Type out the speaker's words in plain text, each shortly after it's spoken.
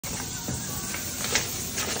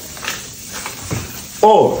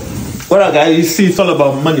Oh, what up, guys? You see, it's all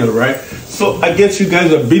about money, right? So I guess you guys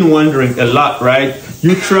have been wondering a lot, right?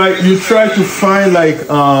 You try to find like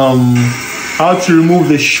how to remove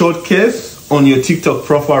the shortcuts on your TikTok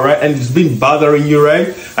profile, right? And it's been bothering you,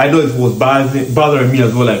 right? I know it was bothering me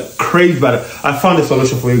as well, like crazy, but I found a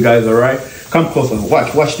solution for you guys, all right? Come closer.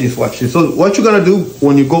 Watch this. So what you're gonna do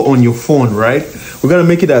when you go on your phone, right? We're gonna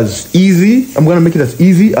make it as easy. I'm gonna make it as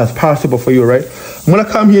easy as possible for you, right? I'm gonna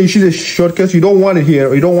come here. You see the shortcuts. You don't want it here,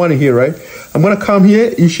 or you don't want it here, right? I'm gonna come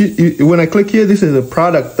here. When I click here, this is a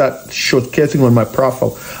product that shortcutting on my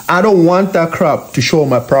profile. I don't want that crap to show on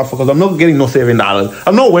my profile because I'm not getting no $7.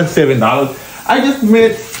 I'm not worth $7. I just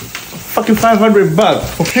made fucking $500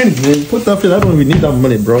 for pennies, man. Put that in. I don't even need that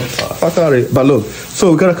money, bro. Fuck out of it. But look,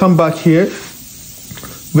 so we're gonna come back here.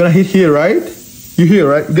 We're gonna hit here, right? You here,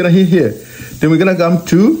 right? We're gonna hit here. Then we're gonna come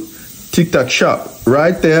to TikTok shop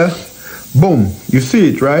right there. Boom. You see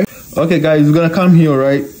it, right? Okay, guys, we're gonna come here,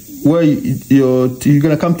 right? Where you're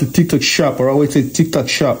gonna come to TikTok shop, or I would say TikTok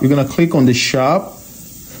shop. You're gonna click on the shop.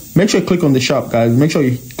 Make sure you click on the shop, guys. Make sure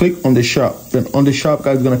you click on the shop. Then on the shop,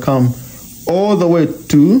 guys, gonna come all the way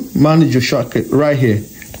to manage your shortcut right here,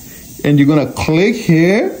 and you're gonna click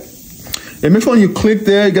here. And make sure when you click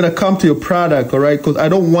there, you're gonna come to your product, all right? Because I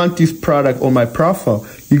don't want this product on my profile.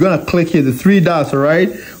 You're gonna click here, the three dots, all right?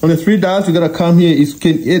 On the three dots, you're gonna come here. You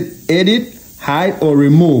can edit, hide, or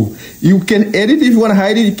remove. You can edit if you want to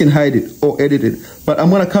hide it. You can hide it or edit it. But I'm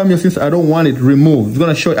gonna come here since I don't want it removed. It's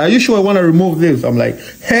gonna show. Are you sure I want to remove this? I'm like,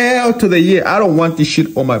 hell to the yeah. I don't want this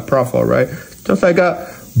shit on my profile, right? Just like that.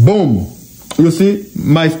 Boom. You see,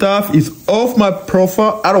 my stuff is off my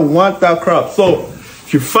profile. I don't want that crap. So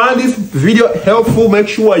if you find this video helpful, make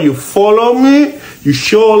sure you follow me, you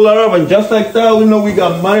show love, and just like that, we know we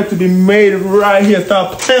got money to be made right here.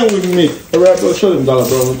 Stop playing with me. All right, bro, show them dollar,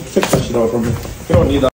 bro. Take that shit off from me. You don't need that.